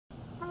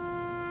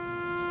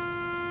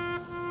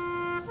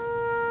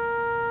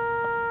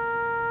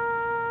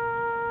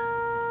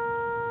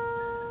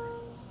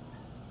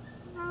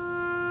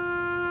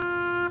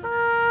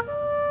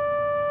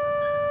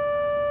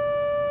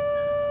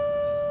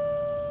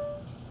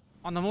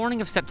On the morning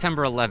of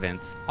September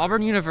 11th,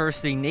 Auburn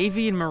University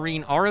Navy and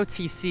Marine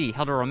ROTC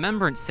held a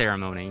remembrance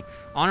ceremony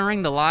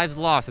honoring the lives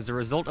lost as a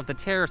result of the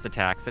terrorist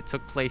attacks that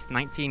took place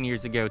 19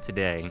 years ago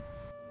today.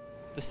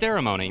 The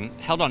ceremony,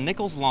 held on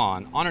Nichols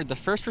Lawn, honored the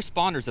first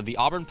responders of the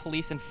Auburn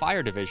Police and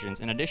Fire Divisions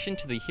in addition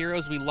to the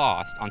heroes we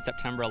lost on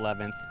September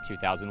 11th,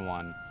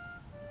 2001.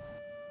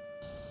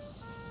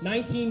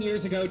 19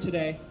 years ago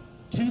today,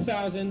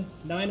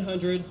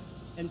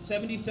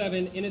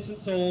 2,977 innocent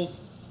souls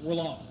were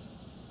lost.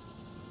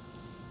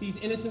 These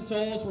innocent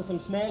souls were from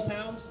small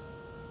towns,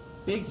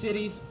 big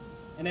cities,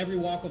 and every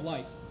walk of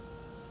life.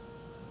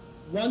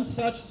 One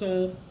such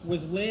soul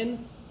was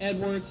Lynn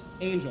Edwards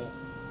Angel,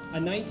 a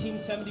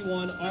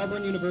 1971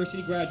 Auburn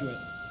University graduate,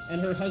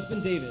 and her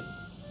husband David,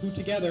 who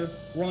together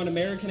were on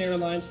American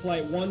Airlines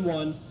Flight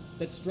 11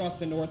 that struck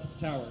the North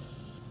Tower.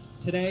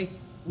 Today,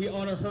 we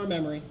honor her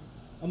memory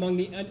among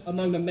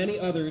the many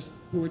others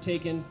who were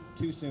taken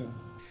too soon.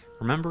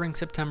 Remembering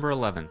September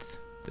 11th,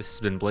 this has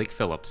been Blake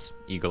Phillips,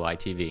 Eagle Eye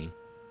TV.